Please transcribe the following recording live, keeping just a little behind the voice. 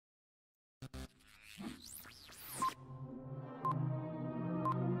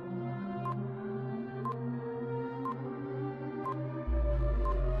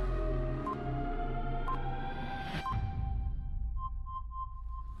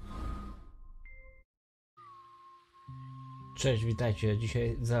Cześć, witajcie.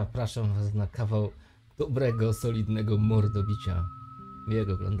 Dzisiaj zapraszam was na kawał dobrego, solidnego mordobicia.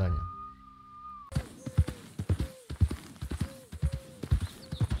 Miłego oglądania.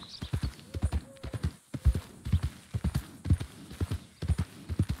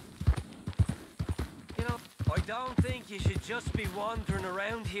 You know, I don't think you should just be wandering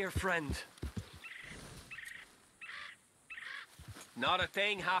around here, friend. Not a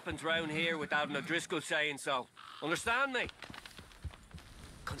thing happens round here without an O'Driscoll saying so. Understand me?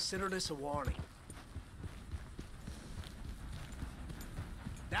 Consider this a warning.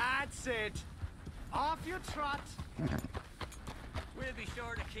 That's it. Off you trot. We'll be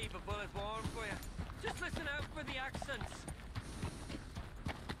sure to keep a bullet warm for you. Just listen out for the accents.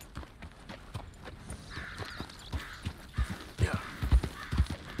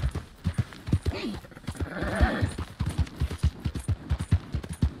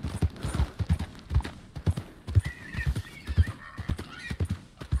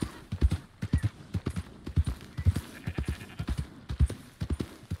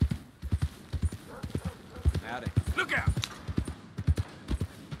 Look out!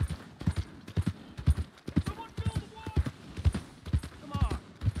 Someone fill the water! Come on.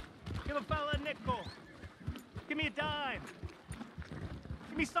 Give a fella a nickel. Give me a dime.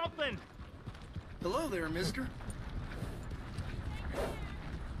 Give me something. Hello there, mister.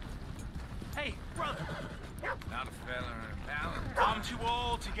 Hey, brother. Not a fella in a balance. I'm too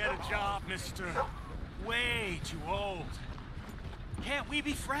old to get a job, mister. Way too old. Can't we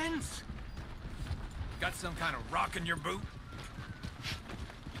be friends? Got some kind of rock in your boot?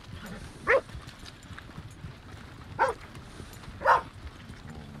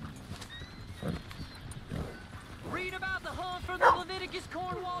 Read about the hunt for the Leviticus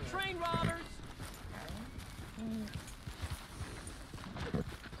Cornwall train robbers.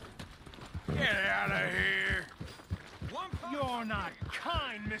 Get out of here! You're not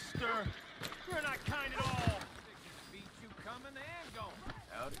kind, mister. You're not kind at all. Beat you coming and going.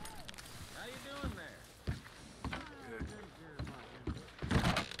 Howdy. How you doing there?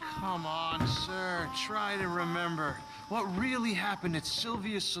 Come on, sir. Try to remember what really happened at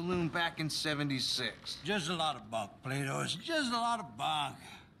Sylvia's Saloon back in '76. Just a lot of bunk, Plato. It's just a lot of bunk.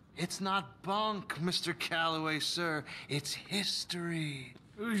 It's not bunk, Mr. Calloway, sir. It's history.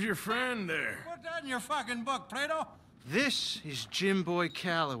 Who's your friend there? Put that in your fucking book, Plato. This is Jim Boy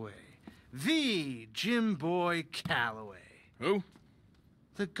Calloway. The Jim Boy Calloway. Who?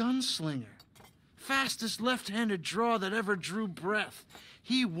 The gunslinger. Fastest left-handed draw that ever drew breath.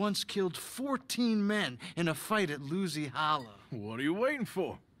 He once killed 14 men in a fight at Lucy Hollow. What are you waiting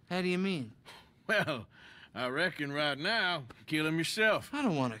for? How do you mean? Well, I reckon right now, kill him yourself. I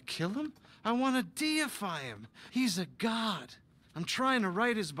don't want to kill him. I want to deify him. He's a god. I'm trying to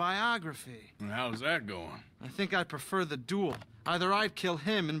write his biography. And how's that going? I think I prefer the duel. Either I'd kill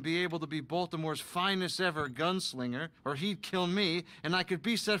him and be able to be Baltimore's finest ever gunslinger, or he'd kill me and I could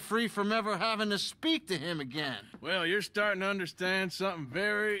be set free from ever having to speak to him again. Well, you're starting to understand something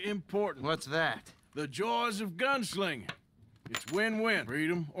very important. What's that? The joys of gunslinging. It's win-win,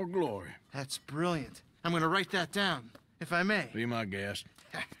 freedom or glory. That's brilliant. I'm gonna write that down, if I may. Be my guest.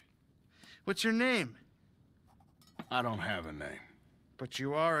 What's your name? I don't have a name. But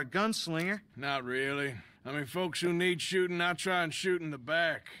you are a gunslinger. Not really. I mean, folks who need shooting, I try and shoot in the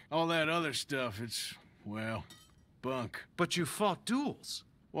back. All that other stuff, it's, well, bunk. But you fought duels.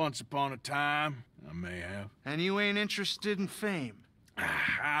 Once upon a time, I may have. And you ain't interested in fame.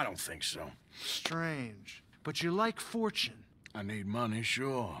 I don't think so. Strange. But you like fortune. I need money,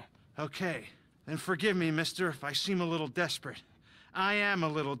 sure. Okay. Then forgive me, mister, if I seem a little desperate. I am a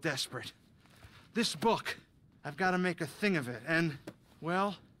little desperate. This book, I've got to make a thing of it, and,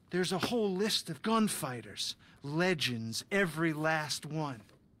 well, there's a whole list of gunfighters. Legends, every last one.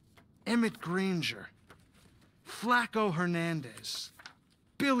 Emmett Granger. Flaco Hernandez.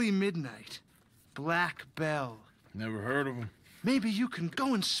 Billy Midnight. Black Bell. Never heard of him. Maybe you can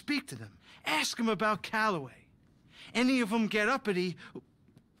go and speak to them. Ask them about Calloway. Any of them get uppity,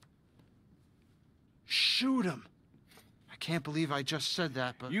 shoot them. I can't believe I just said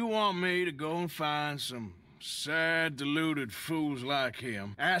that, but... You want me to go and find some sad, deluded fools like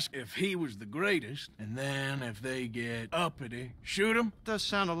him, ask if he was the greatest, and then if they get uppity, shoot him? Does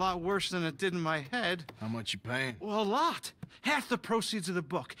sound a lot worse than it did in my head. How much you paying? Well, a lot. Half the proceeds of the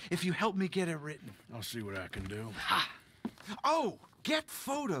book, if you help me get it written. I'll see what I can do. Oh, get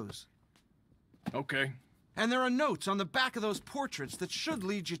photos. Okay. And there are notes on the back of those portraits that should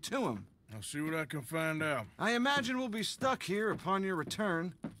lead you to him. I'll see what I can find out. I imagine we'll be stuck here upon your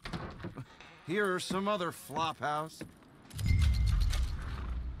return. Here are some other flophouse.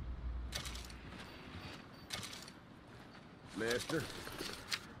 Master.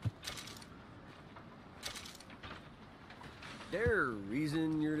 There a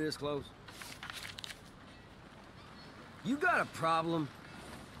reason you're this close? You got a problem?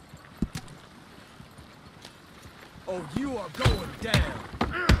 Oh, you are going down.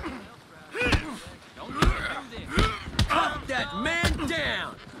 Don't do this. Cut that man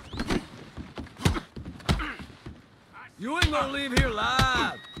down. You ain't gonna leave here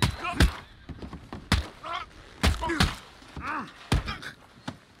alive.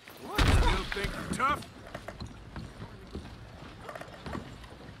 What? You think you're tough?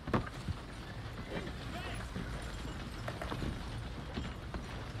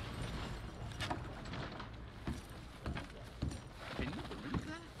 Can you believe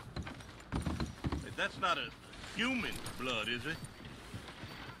that? That's not a human blood, is it?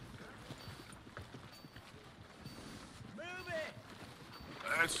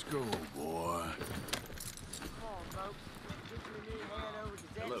 Let's go, boy.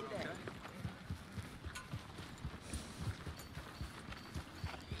 Hello.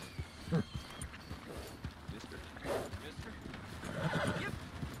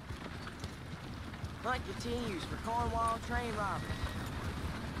 Hunt continues for Cornwall train robbery.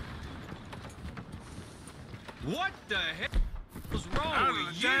 What the heck was Out wrong of the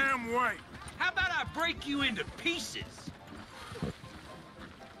with you? damn way. How about I break you into pieces?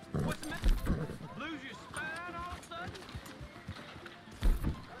 What's the matter? Lose your spine all of a sudden?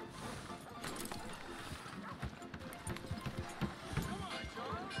 Come on,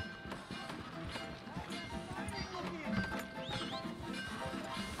 Charles.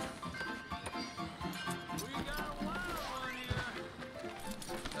 We got a wild one here.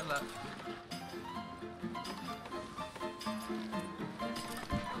 Hello.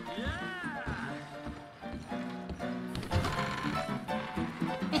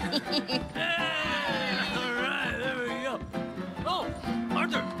 All right, there we go. Oh,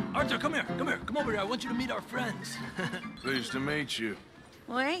 Arthur, come here, come over here. I want you to meet our friends. Pleased to meet you.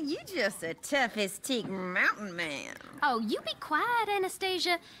 Well, ain't you just a tough-as-teak mountain man? Oh, you be quiet,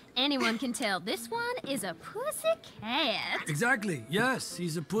 Anastasia. Anyone can tell this one is a pussy cat. Exactly. Yes,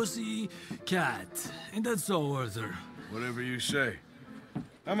 he's a pussy cat. Ain't that so, Arthur? Whatever you say.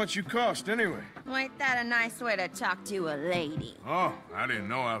 How much you cost, anyway? Well, ain't that a nice way to talk to a lady? Oh, I didn't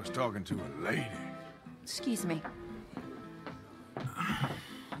know I was talking to a lady. Excuse me.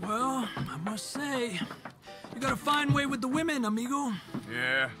 Well, I must say, you got a fine way with the women, amigo.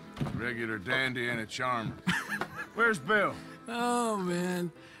 Yeah, regular dandy and a charmer. Where's Bill? Oh,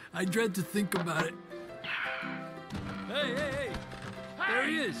 man. I dread to think about it. Hey! There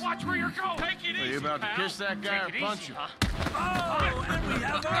he is. Watch where you're going. Take it Are easy, you about to pal. kiss that guy or punch him? Oh, and we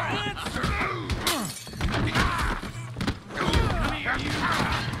have our answer. Come here, you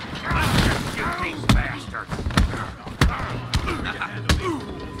these bastards.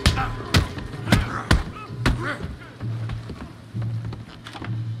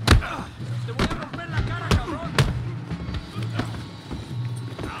 Te voy a romper la cara, cabrón.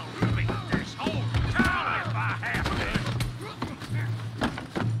 I'll beat this whole town if I have to.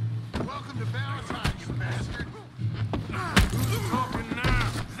 Welcome to Valentine, you bastard. Who's talking now?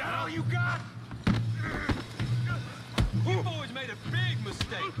 Is that all you got? You boys made a big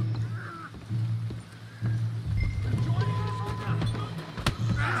mistake.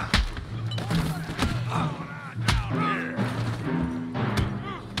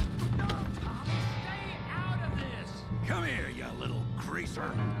 Come here, you little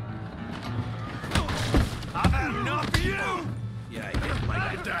greaser. I've had enough of you! Yeah, hit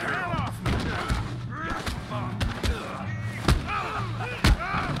like a dare. Hell off me!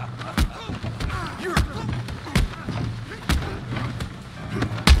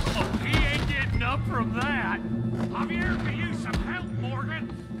 Oh, he ain't getting up from that. I'm here for you some help, Morgan.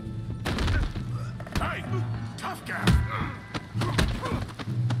 Hey, tough guy.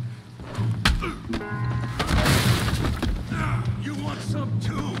 You want some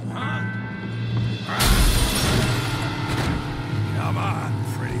too, huh? Come on,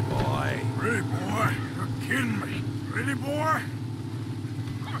 pretty boy. Pretty boy? You're kidding me. Pretty boy?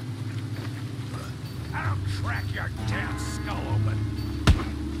 I'll crack your damn skull open.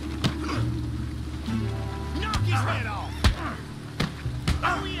 Knock his head off.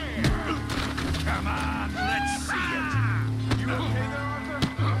 Oh, yeah. Come on, let's see it. You okay there, Arthur?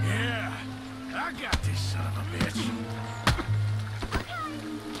 Yeah, I got this son of a bitch.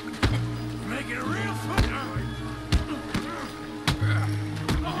 Making a real fool.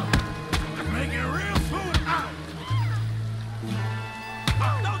 Making a real fool.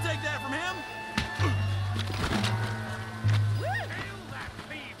 Don't take that from him.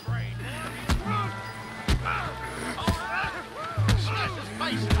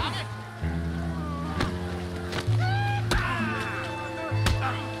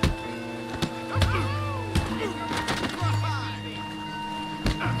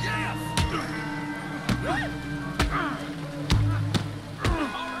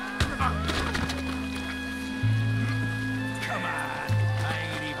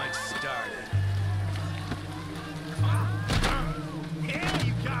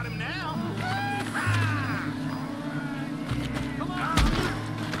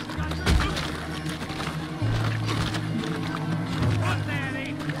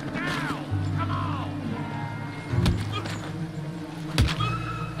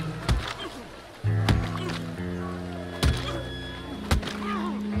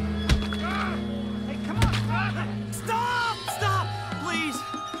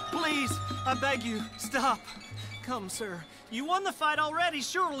 I beg you, stop. Come, sir. You won the fight already.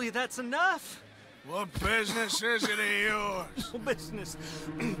 Surely that's enough. What business is it of yours? No business.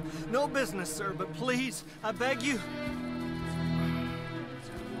 No business, sir, but please, I beg you.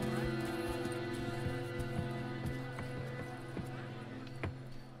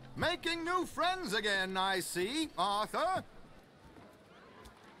 Making new friends again, I see, Arthur.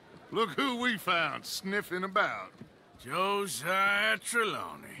 Look who we found sniffing about. Josiah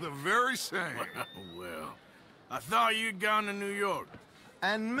Trelawney. The very same. Well, I thought you'd gone to New York.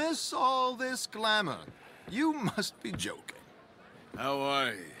 And miss all this glamour. You must be joking. How are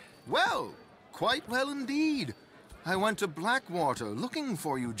you? Well, quite well indeed. I went to Blackwater looking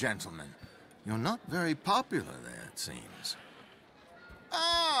for you gentlemen. You're not very popular there, it seems.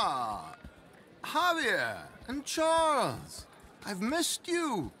 Ah, Javier and Charles. I've missed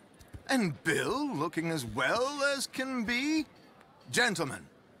you. And Bill looking as well as can be. Gentlemen,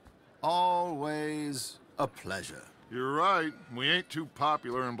 always a pleasure. You're right. We ain't too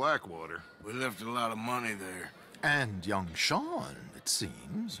popular in Blackwater. We left a lot of money there. And young Sean, it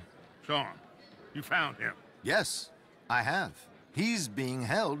seems. Sean, you found him? Yes, I have. He's being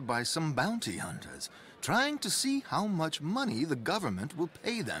held by some bounty hunters, trying to see how much money the government will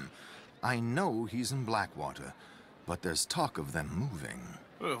pay them. I know he's in Blackwater, but there's talk of them moving.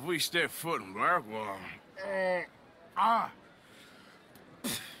 Well, if we step foot in Blackwater...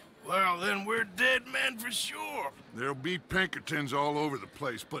 Well, then we're dead men for sure. There'll be Pinkertons all over the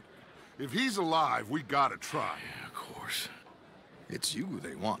place, but if he's alive, we gotta try. Yeah, of course. It's you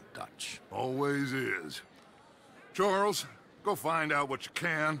they want, Dutch. Always is. Charles, go find out what you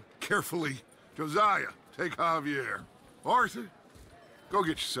can, carefully. Josiah, take Javier. Arthur, go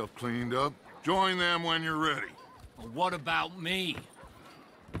get yourself cleaned up. Join them when you're ready. What about me?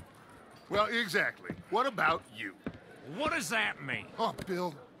 Well, exactly. What about you? What does that mean? Oh,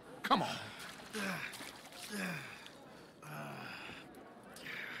 Bill, come on.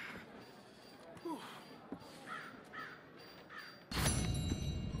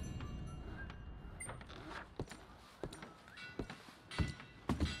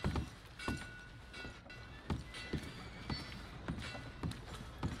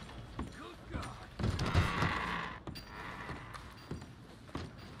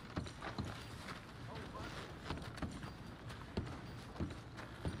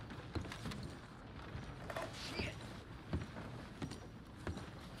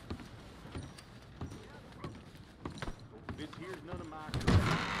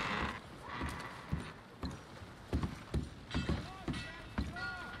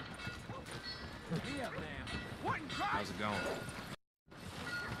 How's it going?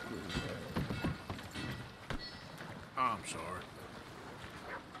 I'm sorry.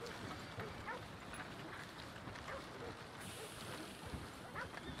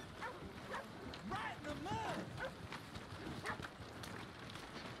 Right in the mud.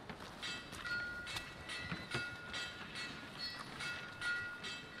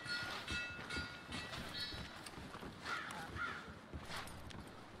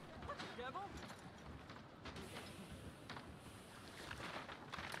 Devil?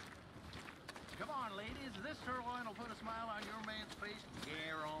 Come on, ladies. This sirloin will put a smile on your man's face.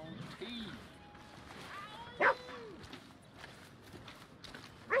 Guaranteed.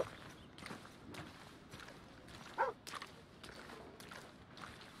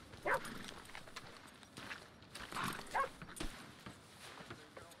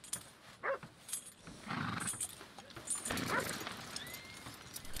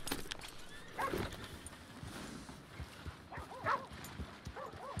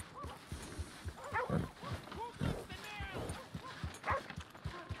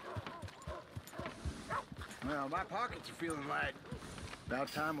 Well, my pockets are feeling light.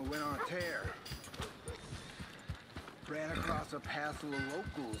 About time we went on a tear. Ran across a passel of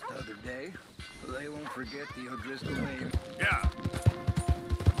locals the other day. They won't forget the O'Driscoll name. Yeah.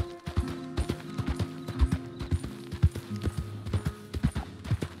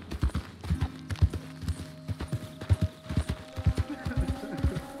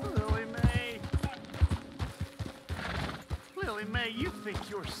 Lily Mae. Lily Mae, you think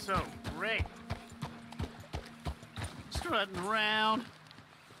you're so great. Strutting around.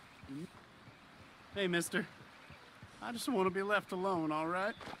 Hey, mister. I just want to be left alone, all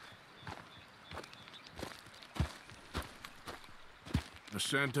right? A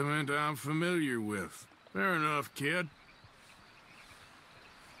sentiment I'm familiar with. Fair enough, kid.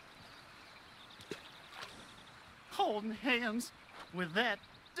 Holding hands with that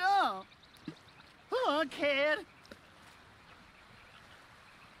dumb kid.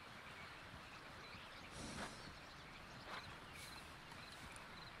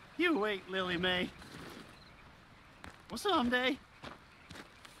 You wait, Lily Mae. Well, someday,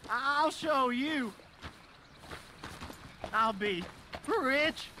 I'll show you. I'll be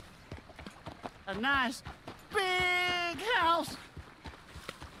rich. A nice, big house.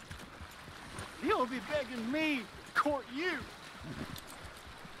 You'll be begging me to court you.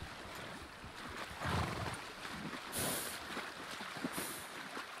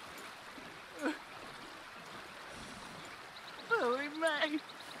 Lily Mae.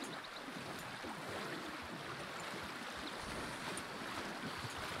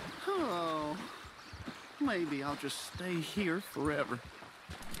 Oh, maybe I'll just stay here forever.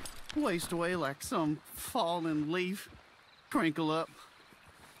 Waste away like some fallen leaf. Crinkle up.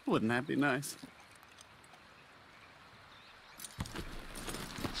 Wouldn't that be nice?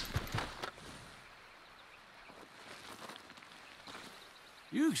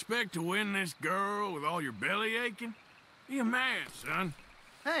 You expect to win this girl with all your belly aching? Be a man, son.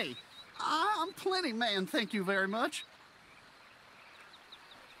 Hey, I'm plenty man, thank you very much.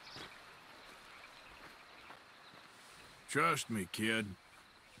 Trust me, kid.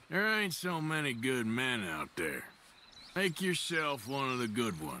 There ain't so many good men out there. Make yourself one of the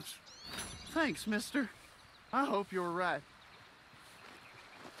good ones. Thanks, mister. I hope you're right.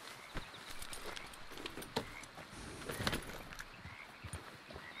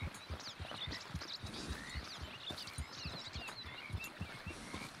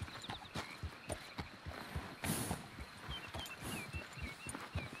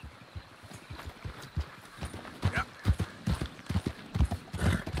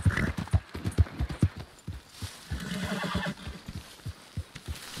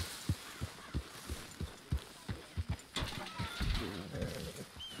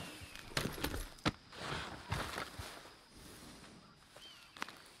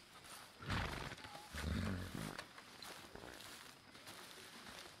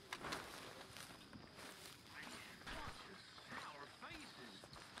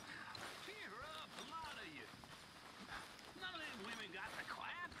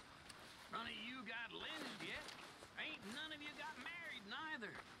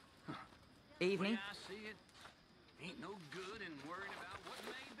 Evening. The way I see it, ain't no good in worrying about what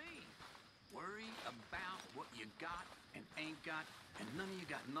may be. Worry about what you got and ain't got, and none of you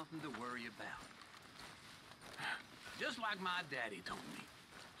got nothing to worry about. Just like my daddy told me.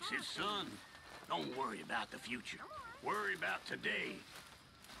 He said, son, don't worry about the future. Worry about today.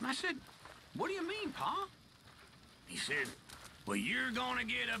 And I said, what do you mean, Pa? He said, well, you're gonna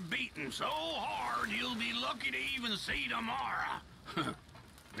get a beating so hard you'll be lucky to even see tomorrow. And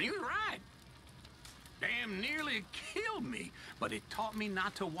he was right. Damn nearly killed me, but it taught me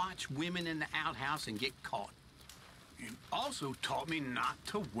not to watch women in the outhouse and get caught. It also taught me not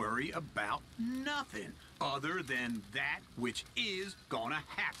to worry about nothing other than that which is gonna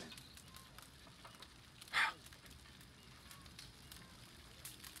happen.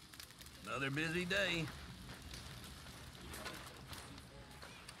 Another busy day.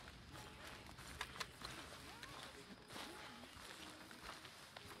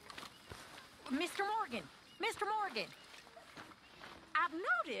 Mr. Morgan! Mr. Morgan! I've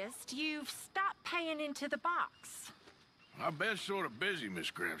noticed you've stopped paying into the box. I've been sort of busy, Miss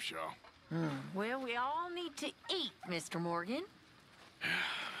Grimshaw. Well, we all need to eat, Mr. Morgan.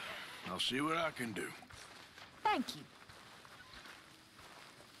 I'll see what I can do. Thank you.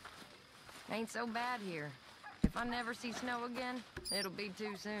 Ain't so bad here. If I never see snow again, it'll be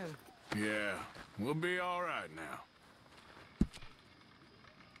too soon. Yeah, we'll be all right now.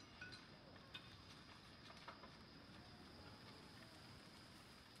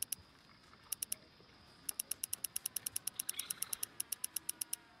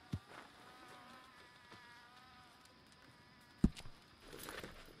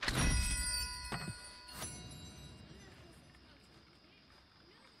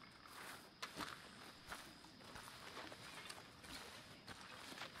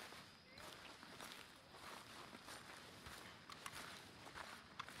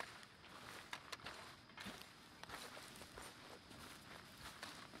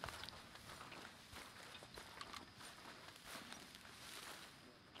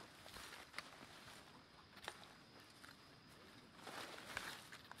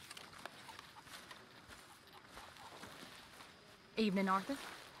 Evening, Arthur.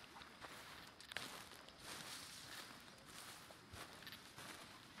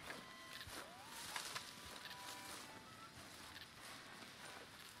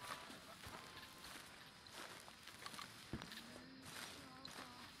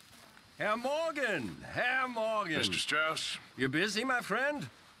 Herr Morgan! Herr Morgan! Mr. Strauss? You busy, my friend?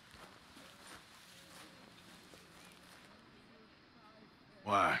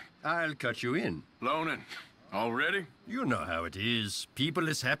 Why? I'll cut you in. Loaning. Already? You know how it is. People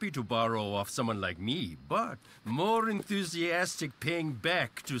is happy to borrow off someone like me, but more enthusiastic paying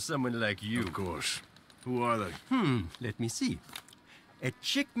back to someone like you. Of course. Who are they? Let me see.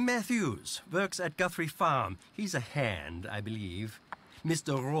 Chick Matthews works at Guthrie Farm. He's a hand, I believe.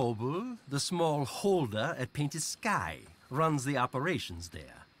 Mr. Roble, the small holder at Painted Sky, runs the operations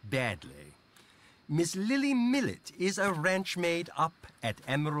there, badly. Miss Lily Millet is a ranch maid up at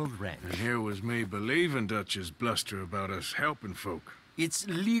Emerald Ranch. And here was me believing Dutch's bluster about us helping folk. It's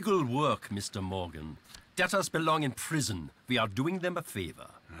legal work, Mr. Morgan. Debtors belong in prison. We are doing them a favor.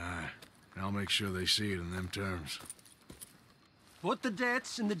 Aye. I'll make sure they see it in them terms. Put the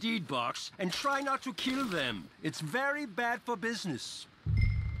debts in the deed box and try not to kill them. It's very bad for business.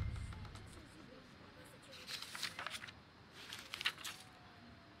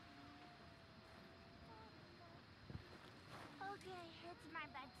 Okay, it's my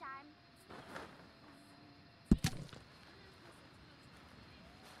bedtime.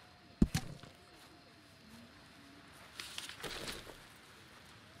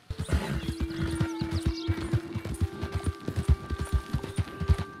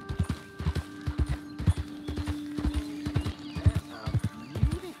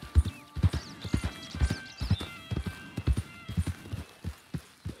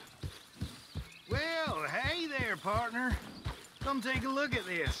 Well, hey there, partner. Come take a look at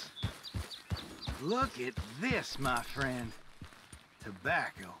this. Look at this, my friend.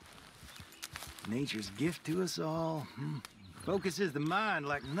 Tobacco. Nature's gift to us all. Focuses the mind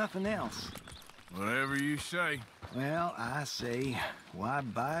like nothing else. Whatever you say. Well, I say, why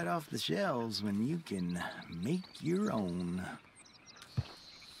buy it off the shelves when you can make your own?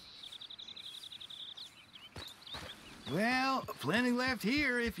 Well, plenty left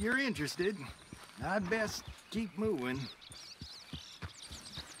here if you're interested. I'd best keep moving.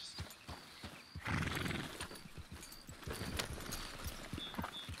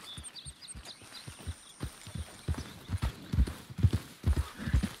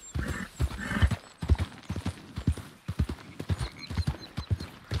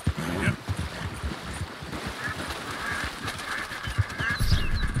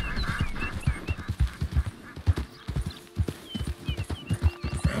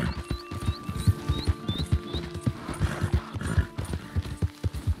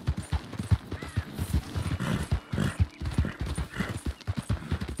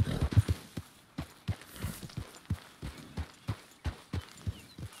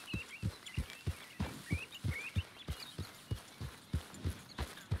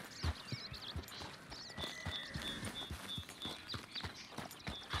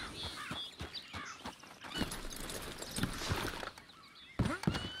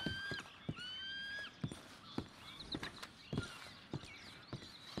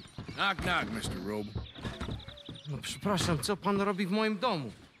 Knock, knock, Mr. Roble. No, przepraszam, co pan robi w moim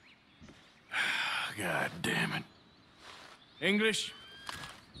domu? God damn it. English?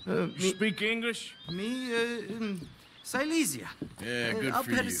 Speak English? Me, Silesia. Yeah, good for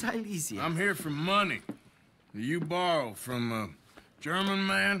Upper you. Silesia. I'm here for money. You borrow from a German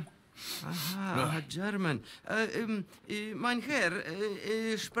man? Aha, German. Mein Herr,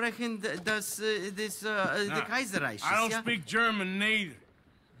 sprechen the Kaiserreich. I don't speak German neither.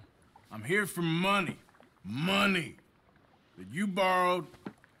 I'm here for money. Money that you borrowed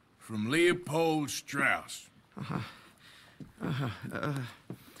from Leopold Strauss.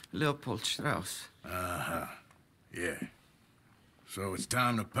 Leopold Strauss. Yeah. So it's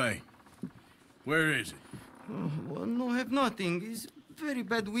time to pay. Where is it? Well, no, have nothing. It's very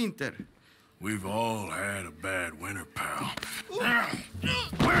bad winter. We've all had a bad winter, pal.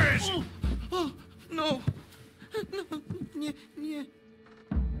 Where is it? Oh, no. No, nie.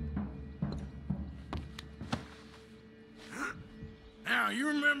 Now, you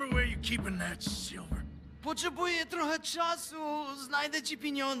remember where you're keeping that silver? Potrzebuję trochę czasu. Znajdę ci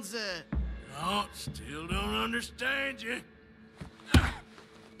pieniądze. No, still don't understand you.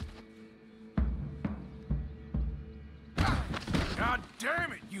 God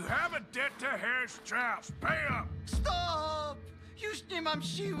damn it! You have a debt to Herr Strauss. Pay up! Stop! Już nie mam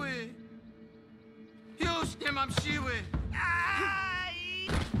siły. Już nie mam siły. Aj!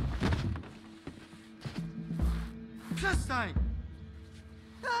 Przestań!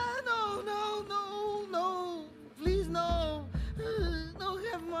 No. Please, no. Don't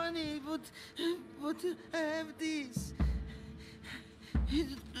have money, but I have this.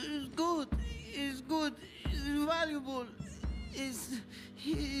 It's good. It's good. It's valuable. It's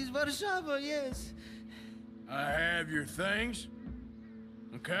Warszawa, yes. I have your things,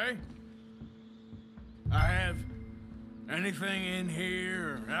 okay? I have Anything in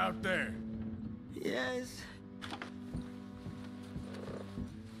here or out there? Yes.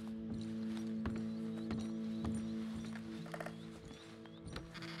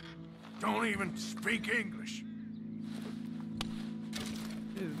 Don't even speak English.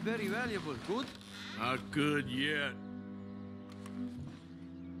 Very valuable. Good? Not good yet.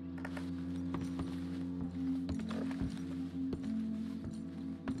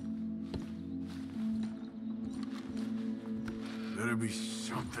 Better be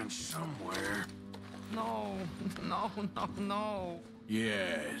something somewhere. No, no, no, no.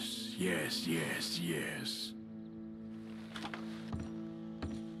 Yes, yes, yes, yes.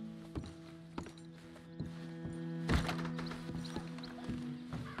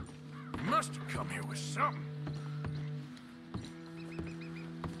 You must have come here with something.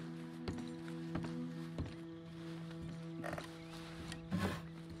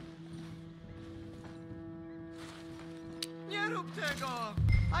 Nie rób tego!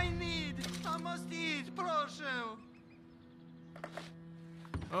 I must eat, proszę!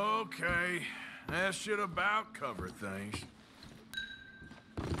 Okay, that should about cover things.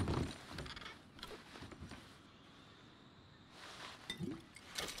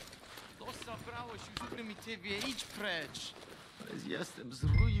 To zabrałeś już, prymitywie, idź precz! Jestem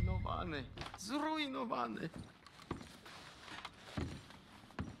zrujnowany, zrujnowany.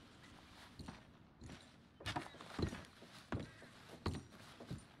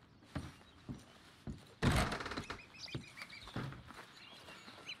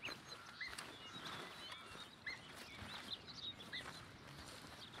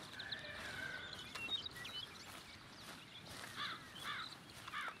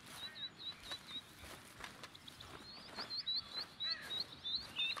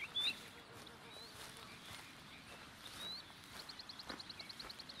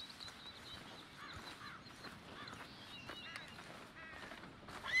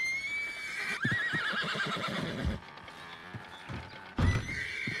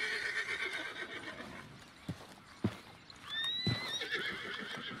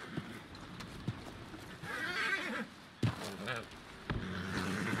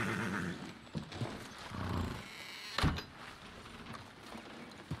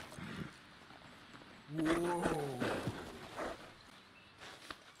 Whoa.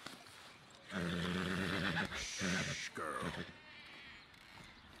 Shh, girl.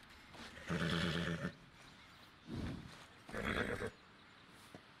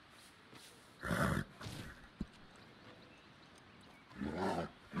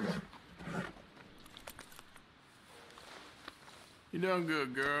 You done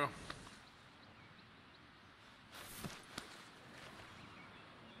good, girl.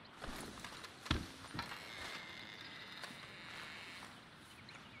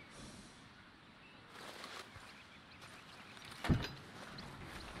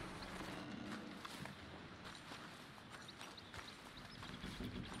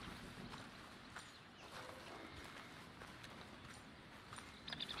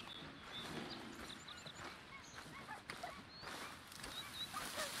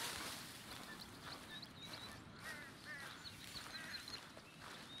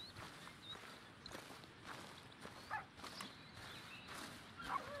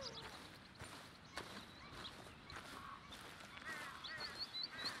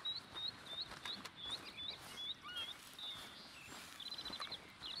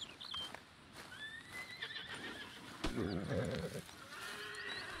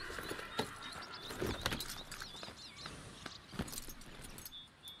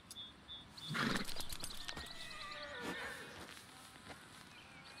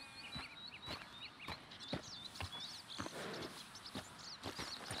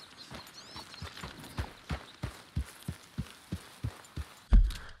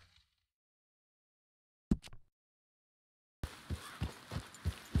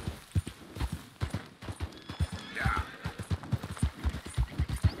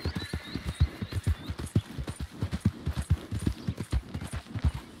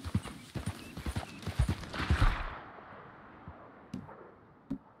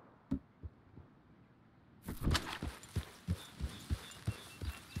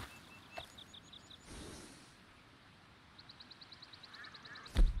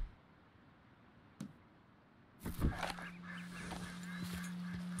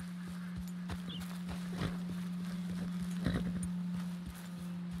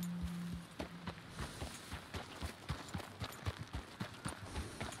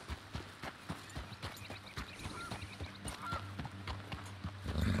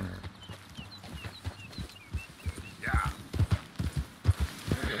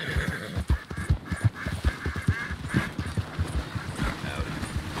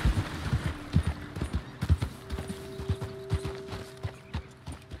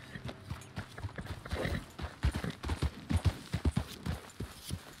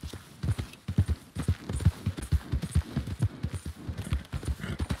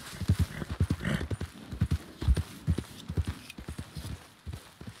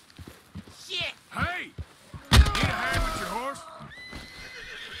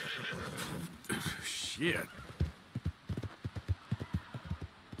 shit.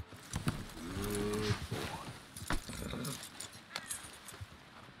 Good boy.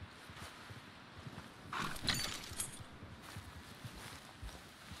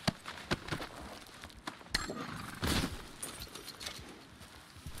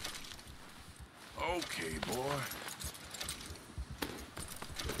 Okay, boy.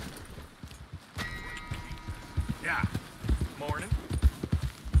 Yeah. Morning.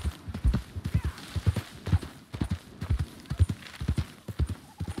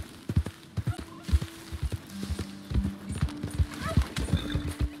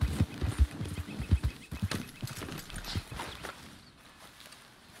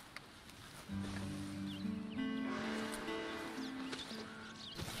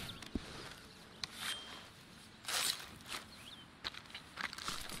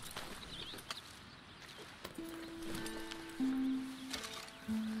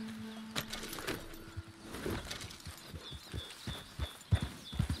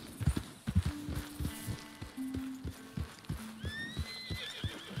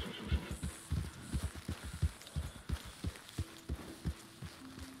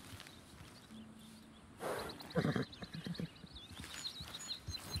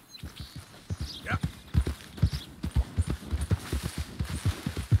 Yeah.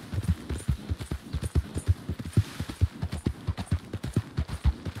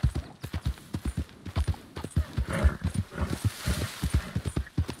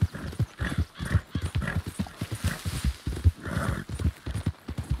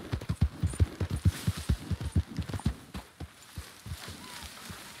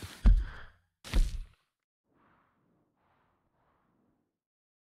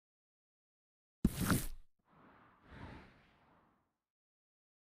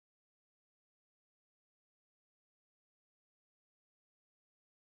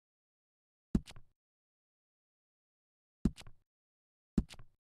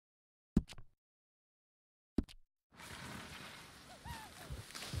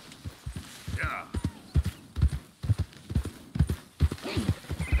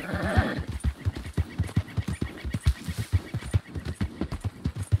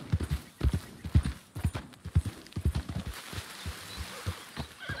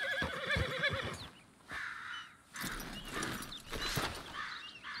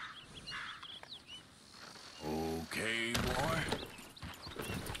 Okay, boy.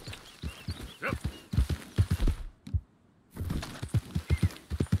 Yep.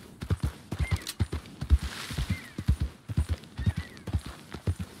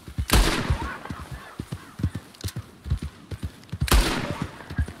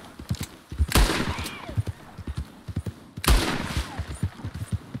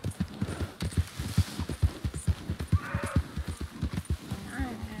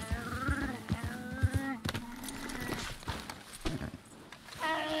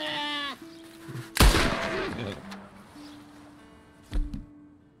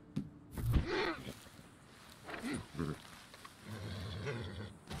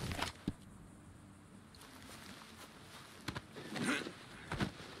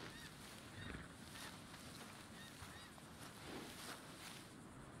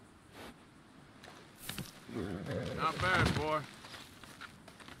 Not bad, boy.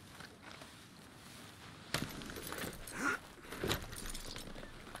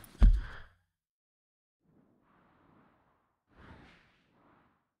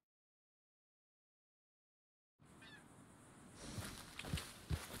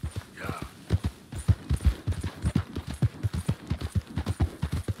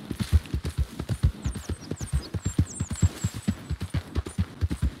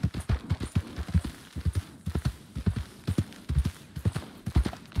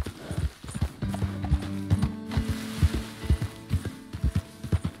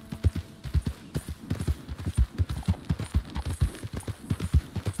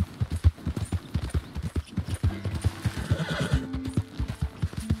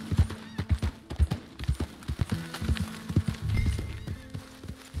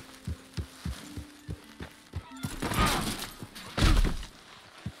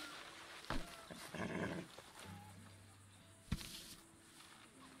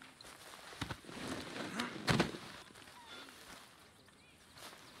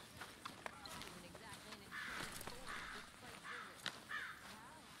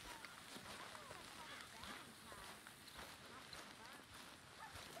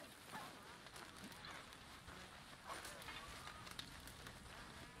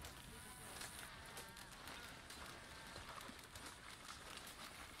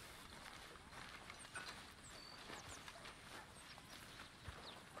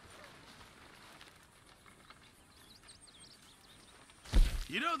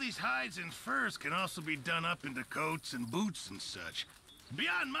 You know, these hides and furs can also be done up into coats and boots and such.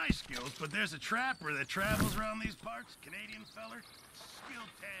 Beyond my skills, but there's a trapper that travels around these parts, Canadian feller,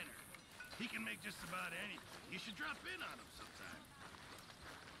 skilled tanner. He can make just about anything. You should drop in on him sometime.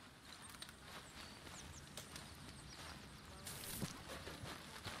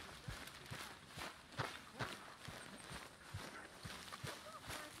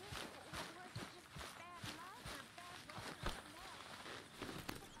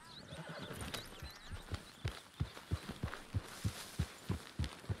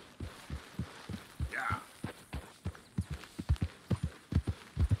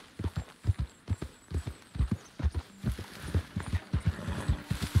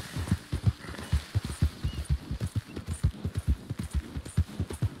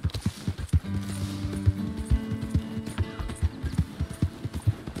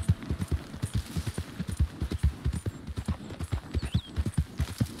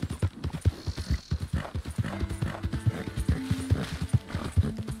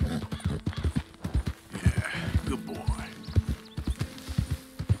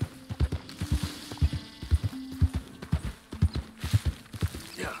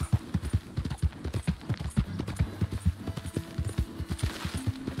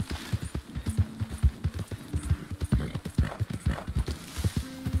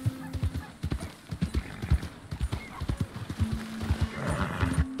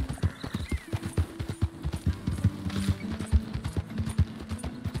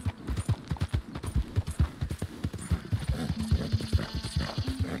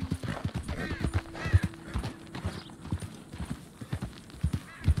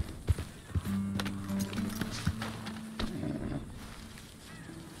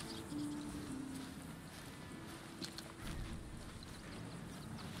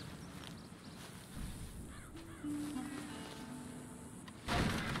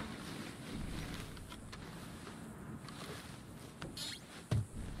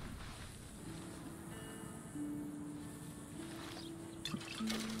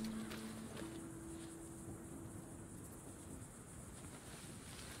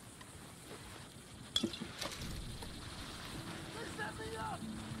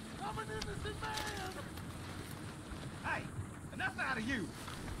 Hey, enough out of you!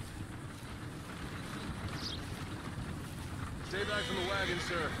 Stay back from the wagon,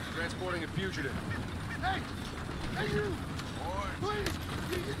 sir. Transporting a fugitive. Hey! Hey, you! Please!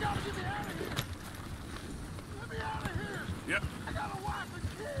 You gotta get me out of here! Let me out of here! Yep. I got a wife and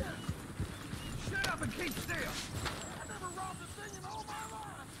kids! Shut up and keep still! I never robbed a thing in all my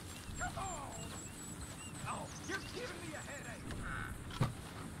life! Come on! Oh, you're giving me a headache!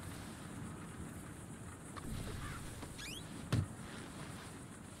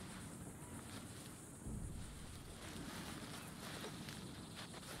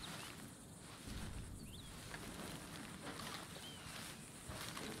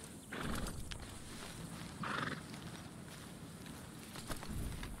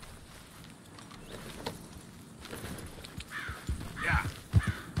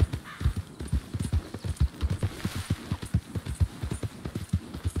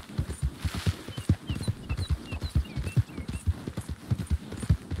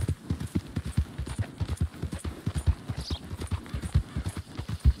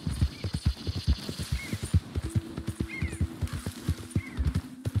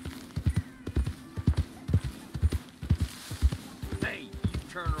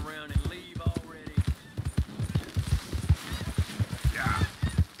 Turn around and leave already. Yeah.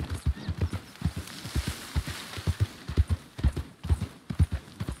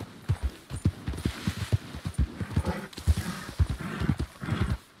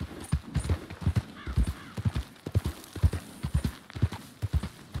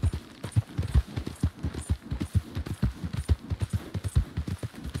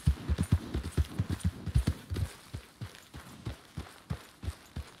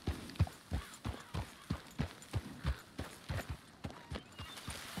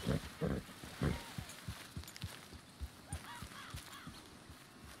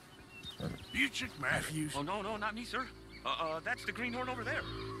 You Chick Matthews? Oh, no, not me, sir. That's the greenhorn over there.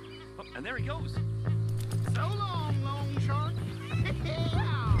 Oh, and there he goes. So long, long shark.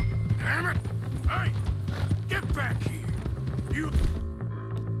 Damn it! Hey! Get back here! You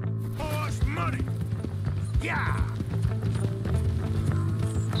owe us money! Yeah!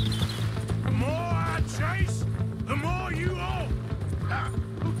 The more I chase, the more you owe! Ah.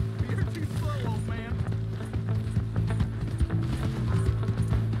 You're too slow, old man.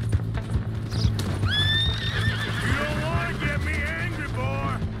 You don't want to get me angry,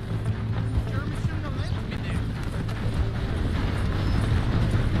 boy! Jeremy shouldn't have left me there.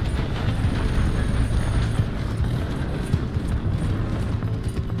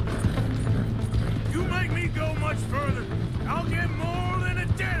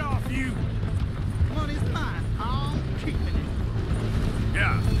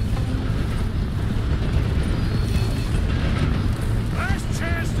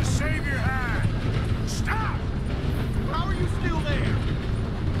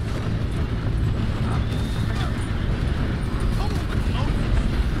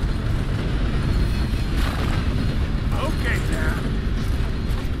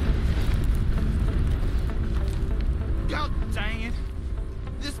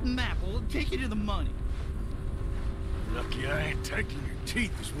 take you to the money. Lucky I ain't taking your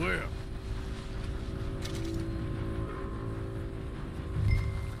teeth as well.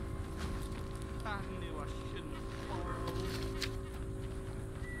 I knew I shouldn't have borrowed.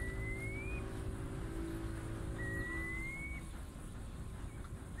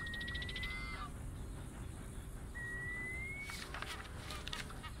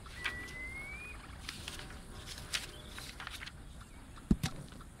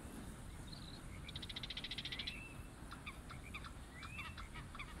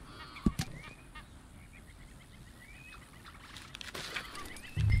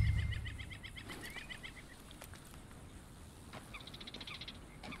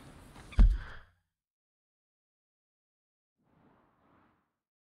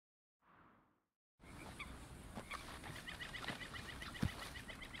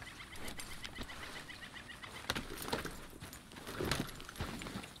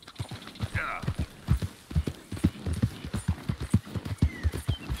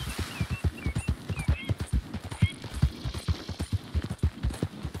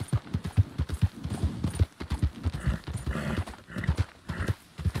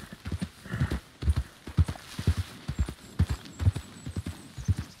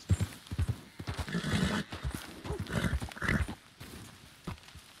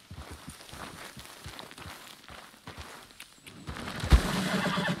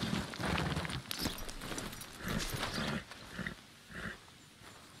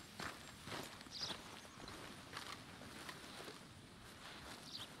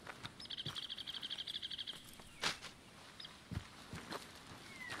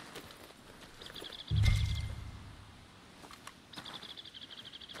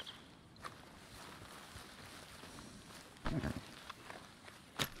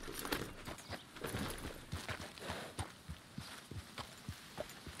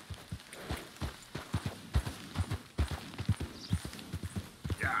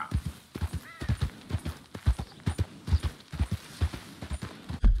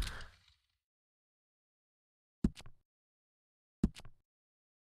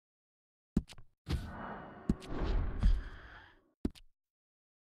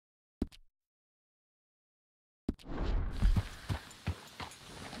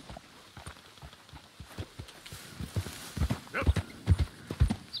 Yep.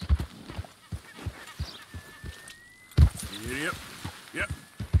 Yep.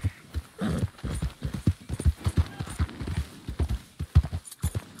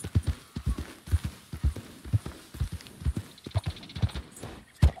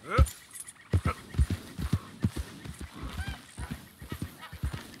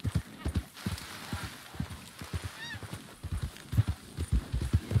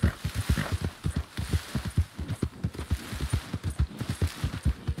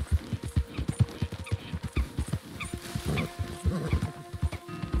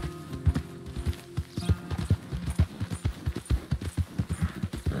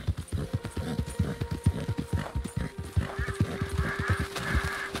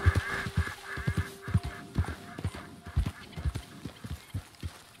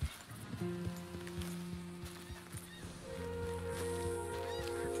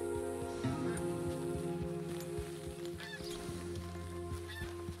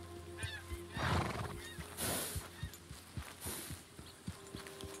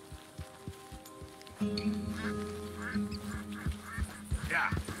 Yeah.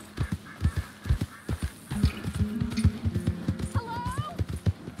 Hello?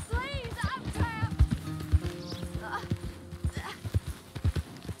 Please, I'm trapped.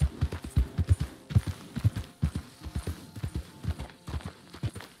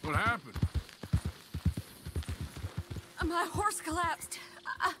 What happened? My horse collapsed.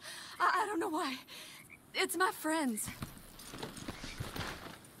 I don't know why. It's my friends.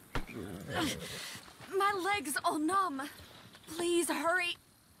 My legs all numb. Please hurry.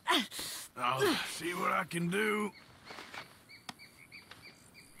 I'll see what I can do.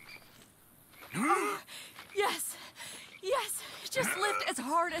 Oh, yes. Yes. Just lift as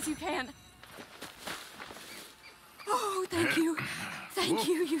hard as you can. Oh, thank you. Thank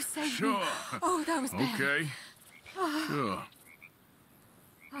you. You saved me. Oh, that was bad. Okay. Sure.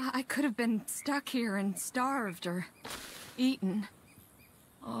 I could have been stuck here and starved or eaten.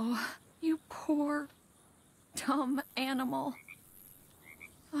 Oh, you poor, dumb animal.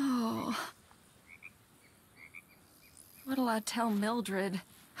 Oh. What'll I tell Mildred?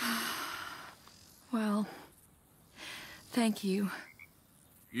 Well, thank you.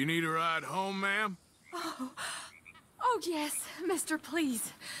 You need a ride home, ma'am? Oh, yes, mister,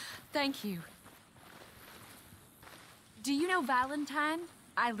 please. Thank you. Do you know Valentine?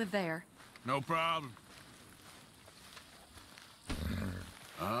 I live there. No problem.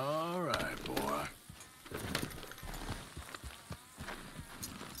 All right, boy.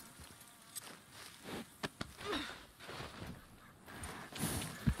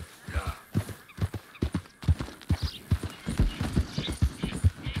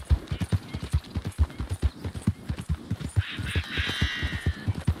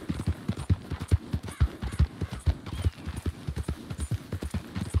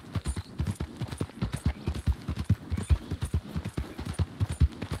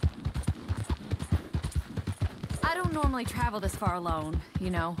 I don't normally travel this far alone, you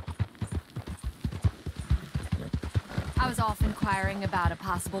know. I was off inquiring about a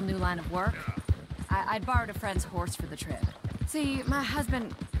possible new line of work. I'd borrowed a friend's horse for the trip. See, my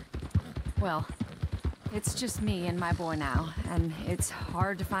husband... Well, it's just me and my boy now, and it's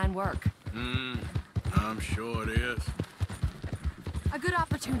hard to find work. I'm sure it is. A good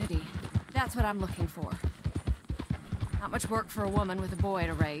opportunity. That's what I'm looking for. Not much work for a woman with a boy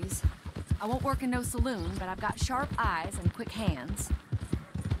to raise. I won't work in no saloon, but I've got sharp eyes and quick hands.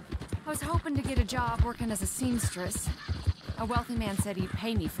 I was hoping to get a job working as a seamstress. A wealthy man said he'd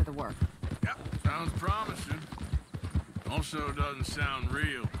pay me for the work. Yeah, sounds promising. Also doesn't sound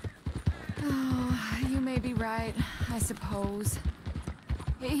real. Oh, you may be right, I suppose.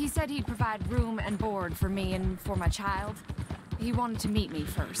 He said he'd provide room and board for me and for my child. He wanted to meet me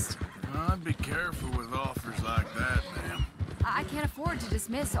first. I'd be careful with offers like that, ma'am. I can't afford to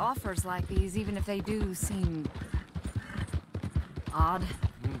dismiss offers like these, even if they do seem... odd.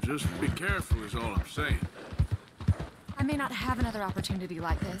 Just be careful is all I'm saying. I may not have another opportunity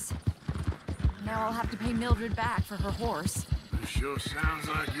like this. Now I'll have to pay Mildred back for her horse. It sure sounds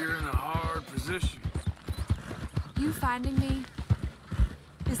like you're in a hard position. You finding me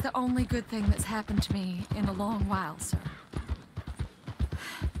is the only good thing that's happened to me in a long while, sir.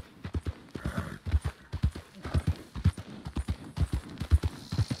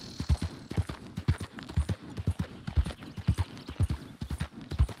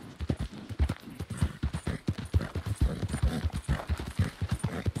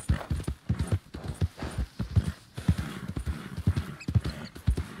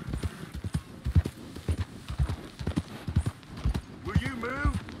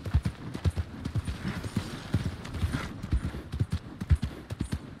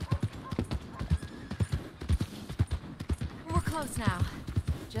 Close now.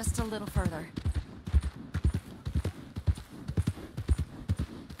 Just a little further.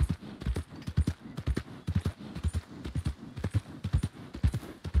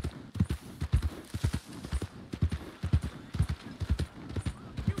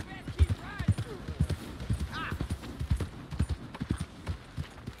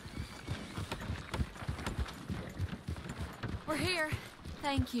 We're here.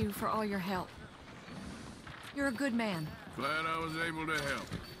 Thank you for all your help. You're a good man. Glad I was able to help.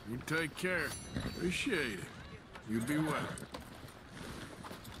 You take care. Appreciate it. You be well.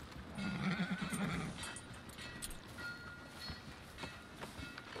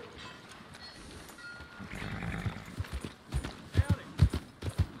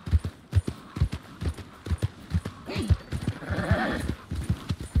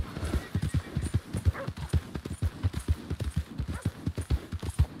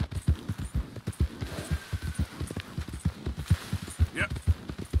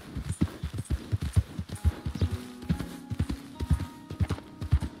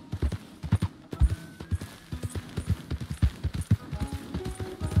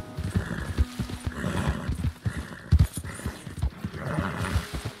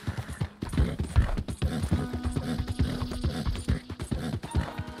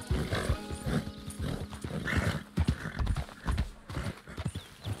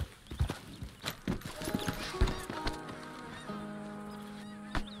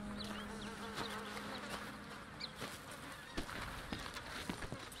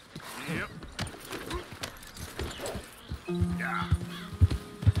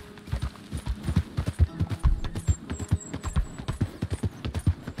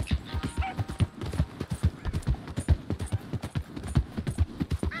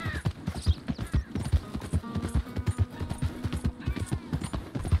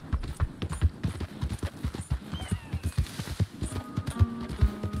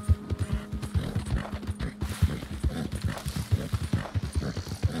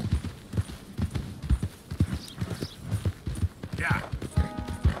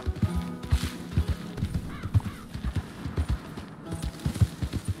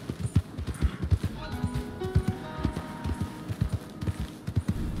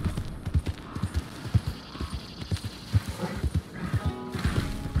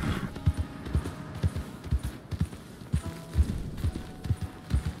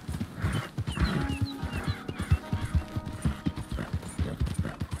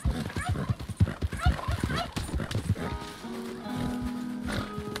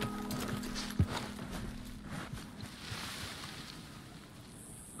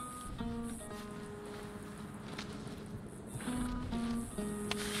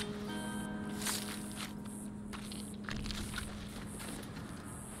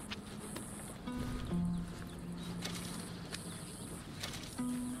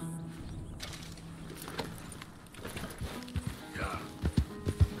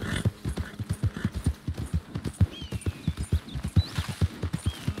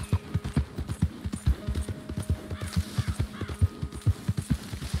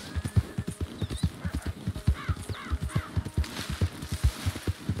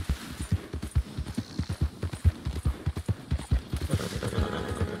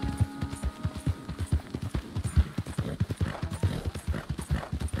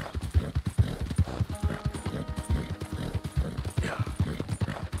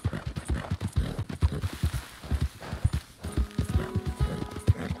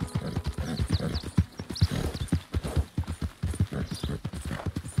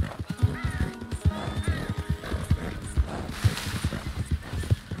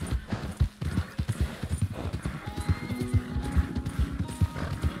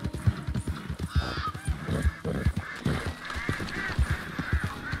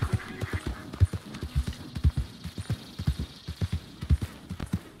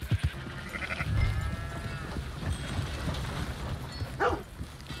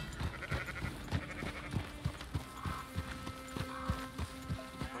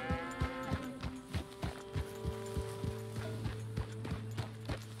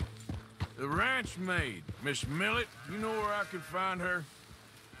 The ranch maid, Miss Millet. You know where I can find her?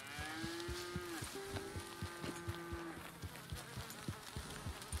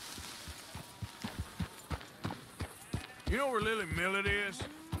 You know where Lily Millet is?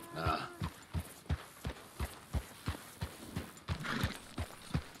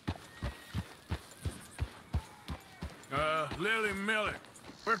 Lily Millet.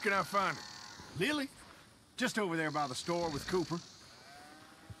 Where can I find her? Lily? Just over there by the store with Cooper.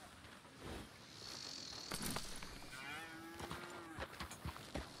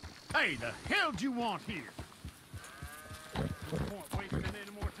 Hey, the hell do you want here? No point wasting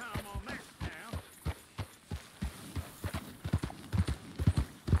any more time on that now.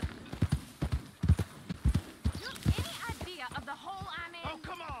 You have any idea of the hole I'm in? Oh,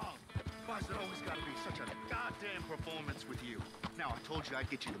 come on! Why's it always got to be such a goddamn performance with you? Now, I told you I'd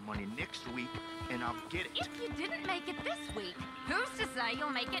get you the money next week, and I'll get it. If you didn't make it this week, who's to say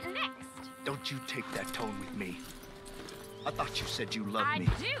you'll make it next? Don't you take that tone with me. I thought you said you loved me.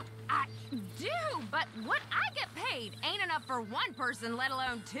 I do, but what I get paid ain't enough for one person, let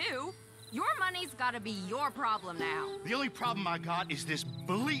alone two. Your money's gotta be your problem now. The only problem I got is this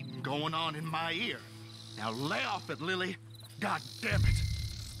bleating going on in my ear. Now lay off it, Lily. God damn it.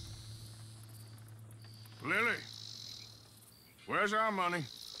 Lily, where's our money?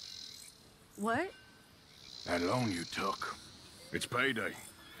 What? That loan you took. It's payday.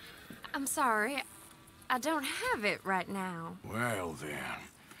 I'm sorry. I don't have it right now. Well, then.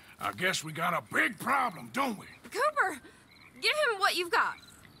 I guess we got a big problem, don't we? Cooper! Give him what you've got.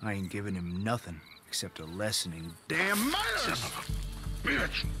 I ain't giving him nothing except a lesson in damn manners. Son of a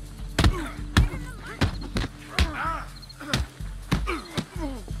bitch!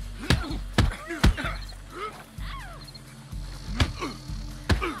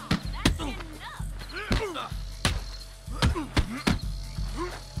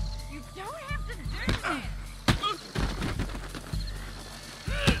 You don't have to do that.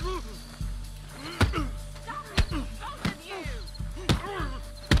 Stop it, both of you.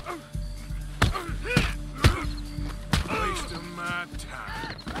 Wasting my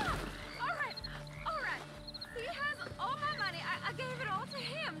time. All right. He has all my money. I gave it all to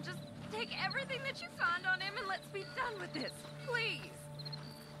him. Just take everything that you find on him and let's be done with this. Please.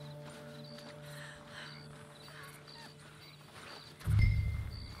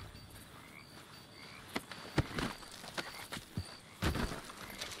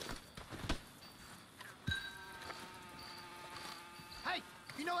 Hey,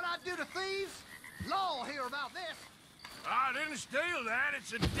 you know what I'd do to thieves? Law will hear about this. I didn't steal that.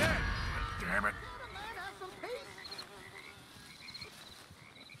 It's a debt. Damn it.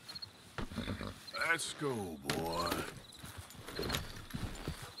 Let's go, boy.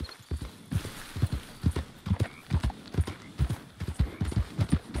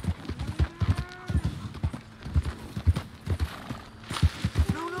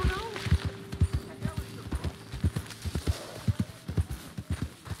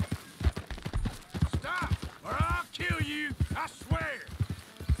 Stop, or I'll kill you. I swear.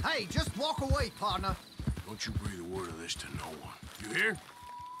 Hey, just walk away, partner. Don't you breathe a word of this to no one. You hear?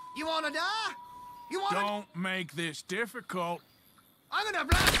 You wanna die? You wanna... Don't make this difficult. I'm gonna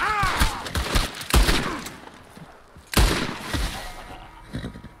blast... Ah!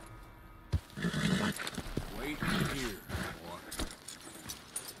 Wait here, boy.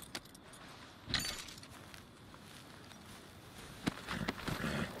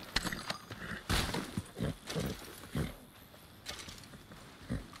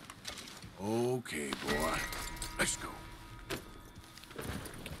 Okay, boy. Let's go.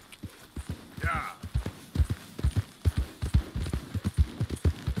 Yeah.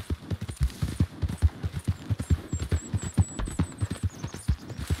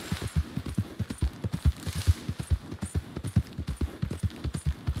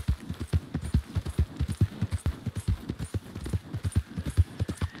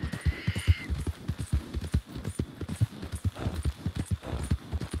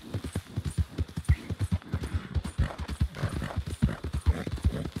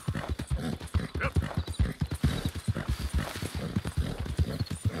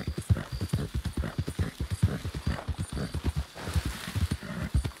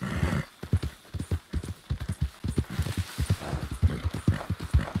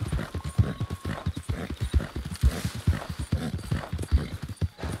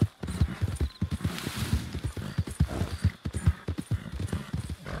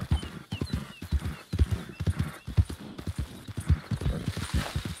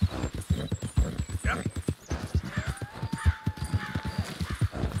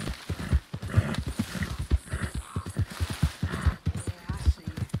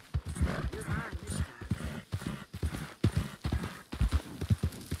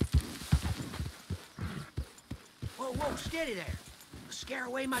 whoa, steady there. Scare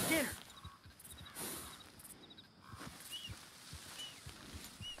away my dinner.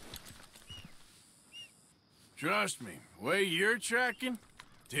 Trust me, the way you're tracking,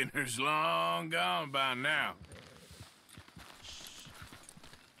 dinner's long gone by now.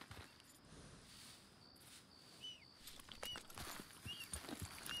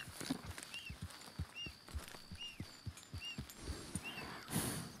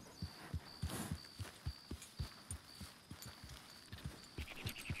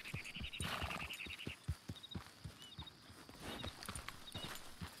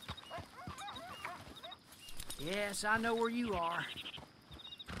 Yes, I know where you are.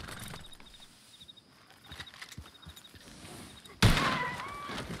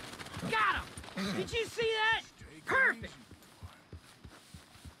 Got him! Did you see that? Perfect!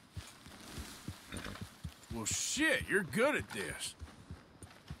 Well, shit, you're good at this.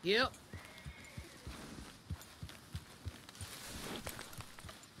 Yep.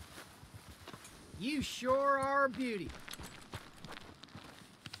 You sure are a beauty.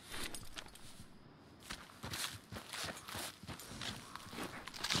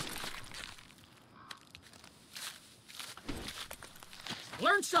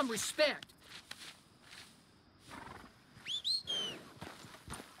 Learn some respect.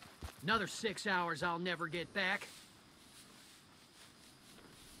 Another 6 hours I'll never get back.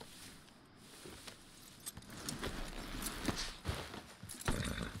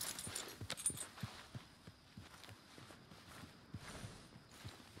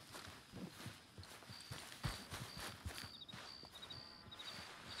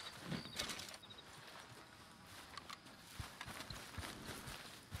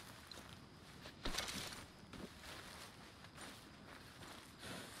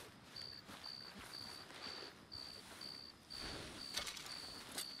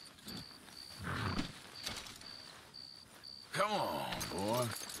 Come on, boy.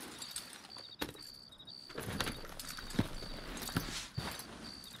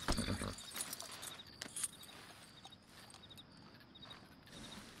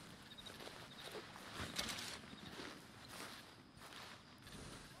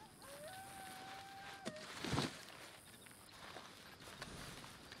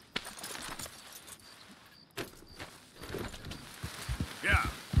 Yeah.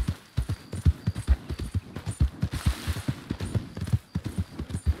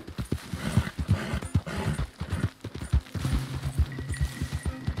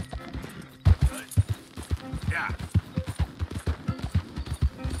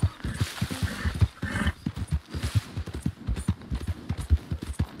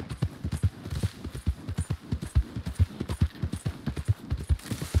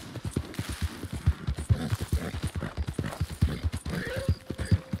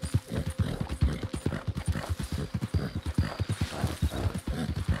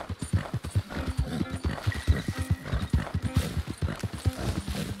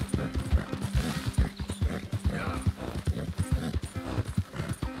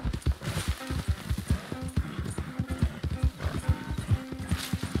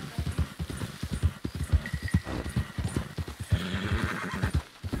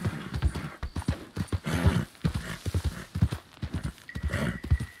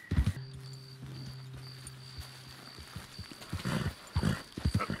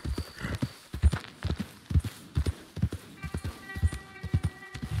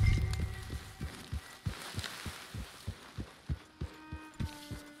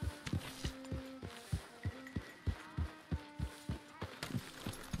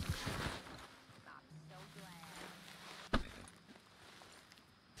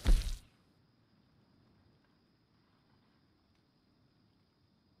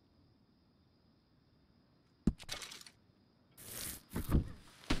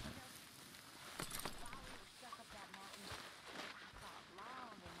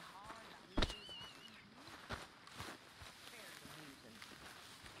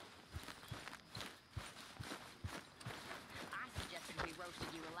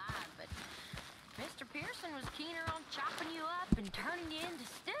 Pearson was keener on chopping you up and turning you into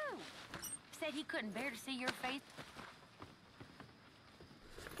stew. Said he couldn't bear to see your face.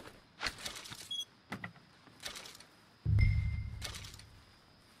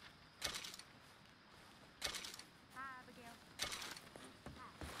 Hi, Abigail.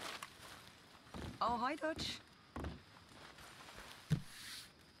 Oh, hi, Dutch.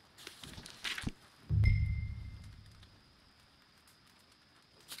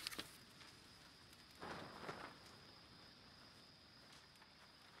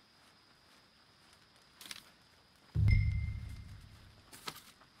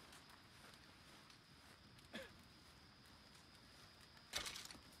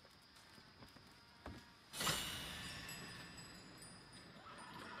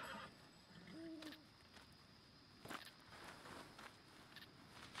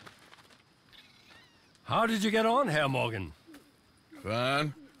 How did you get on, Herr Morgan?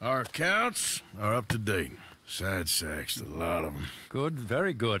 Fine. Our accounts are up to date. Sad sacks, a lot of them. Good,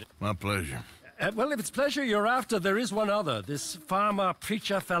 very good. My pleasure. Well, if it's pleasure you're after, there is one other. This farmer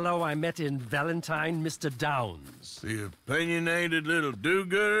preacher fellow I met in Valentine, Mr. Downs. The opinionated little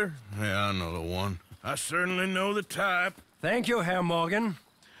do-gooder? Yeah, I know the one. I certainly know the type. Thank you, Herr Morgan.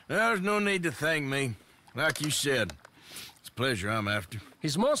 There's no need to thank me. Like you said, it's pleasure I'm after.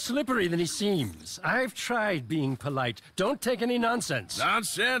 He's more slippery than he seems. I've tried being polite. Don't take any nonsense.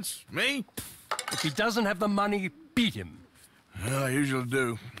 Nonsense? Me? If he doesn't have the money, beat him. Well, I usually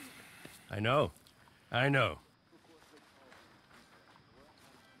do. I know. I know.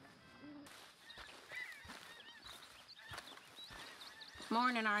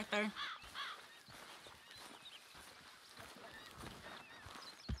 Morning, Arthur.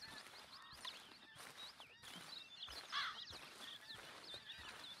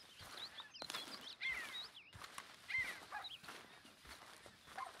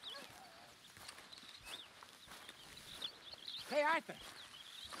 Hey, Arthur.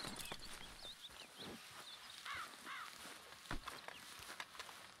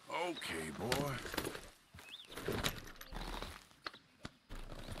 Okay, boy.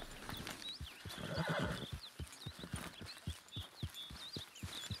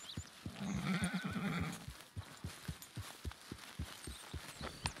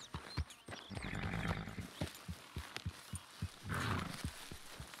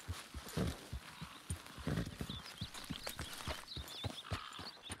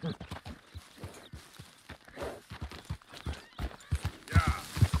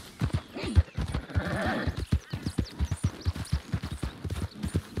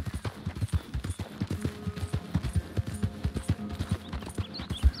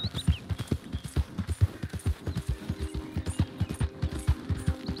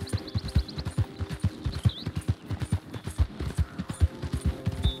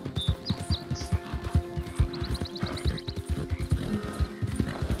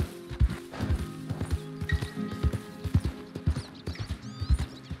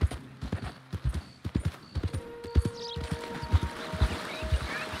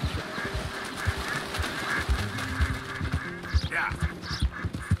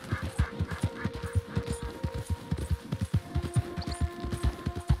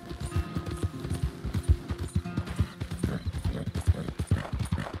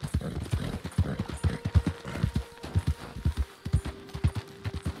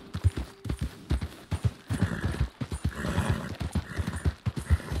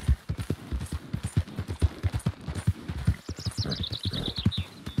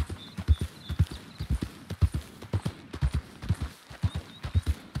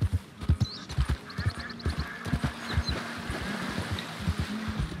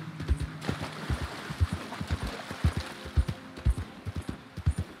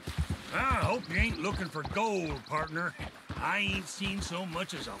 You ain't looking for gold, partner. I ain't seen so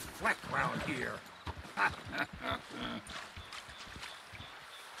much as a fleck round here. All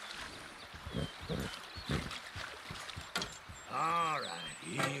right,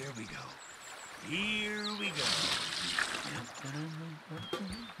 here we go. Here we go.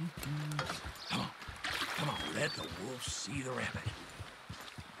 Come on, let the wolf see the rabbit.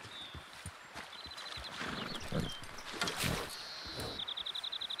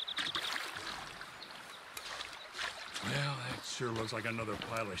 Well, that sure looks like another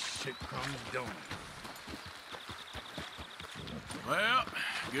pile of shit crumbs, don't it? Well,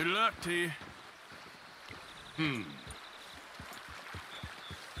 good luck to you.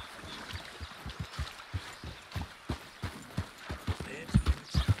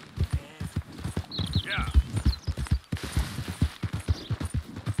 Yeah.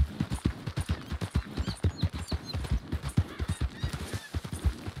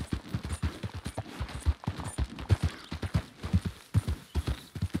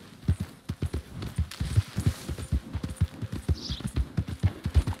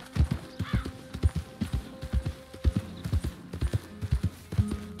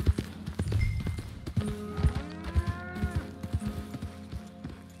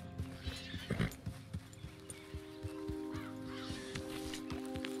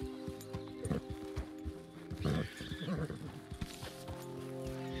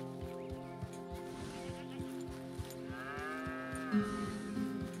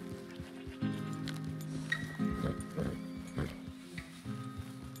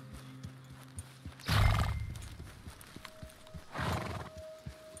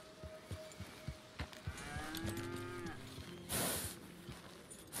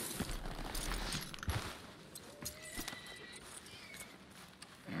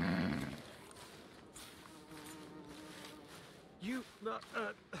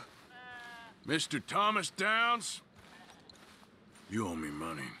 Mr. Thomas Downs? You owe me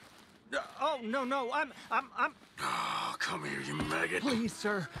money. Oh, no, I'm... Oh, come here, you maggot. Please,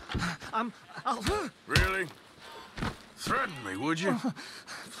 sir. I'll... Really? Threaten me, would you?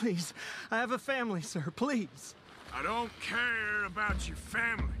 Please, I have a family, sir, please. I don't care about your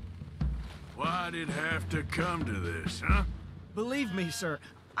family. Why'd it have to come to this, huh? Believe me, sir,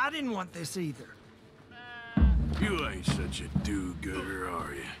 I didn't want this either. You ain't such a do-gooder,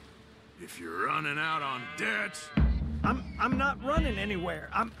 are you? If you're running out on debts... I'm not running anywhere.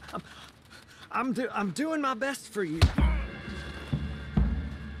 I'm doing my best for you.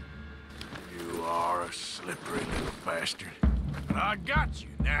 You are a slippery little bastard. But I got you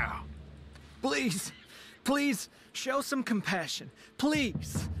now. Please, show some compassion.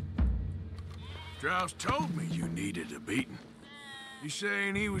 Please. Strauss told me you needed a beating. You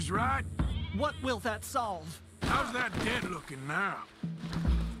saying he was right? What will that solve? How's that dead looking now?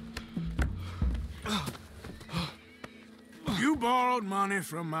 You borrowed money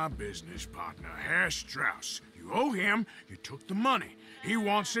from my business partner, Herr Strauss. You owe him, you took the money. He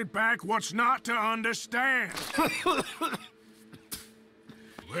wants it back, what's not to understand?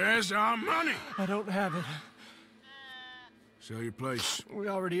 Where's our money? I don't have it. Sell your place. We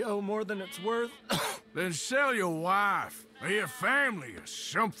already owe more than it's worth. Then sell your wife, or your family, or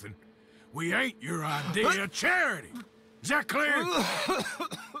something. We ain't your idea of charity. Is that clear?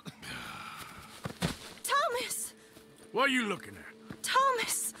 Thomas! What are you looking at?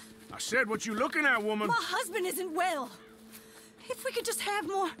 Thomas! I said, what you looking at, woman? My husband isn't well. If we could just have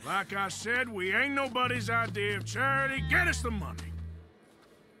more... Like I said, we ain't nobody's idea of charity. Get us the money.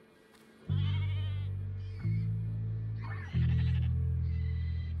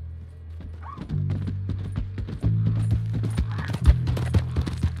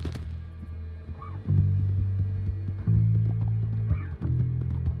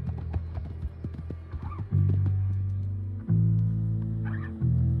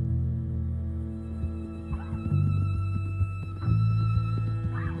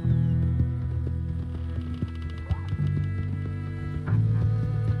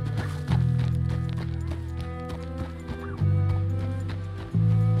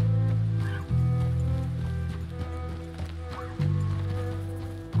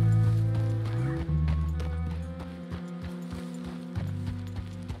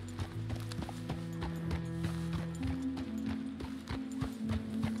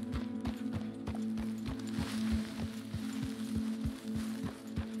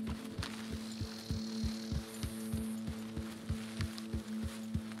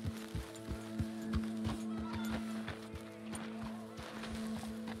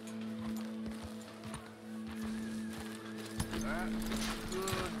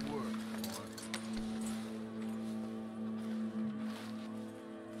 Good work, boy.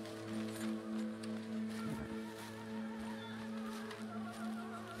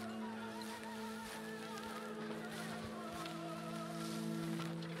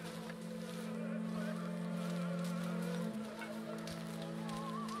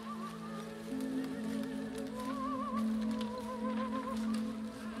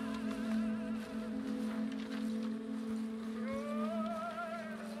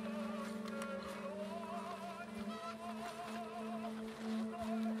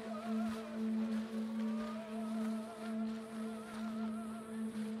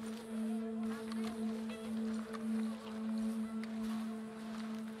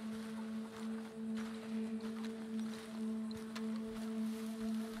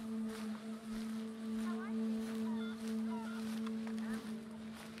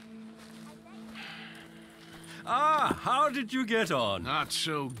 Ah, how did you get on? Not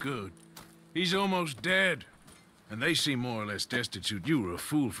so good. He's almost dead. And they seem more or less destitute. You were a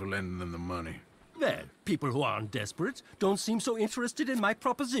fool for lending them the money. Well, people who aren't desperate don't seem so interested in my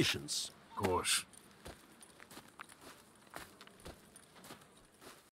propositions. Of course.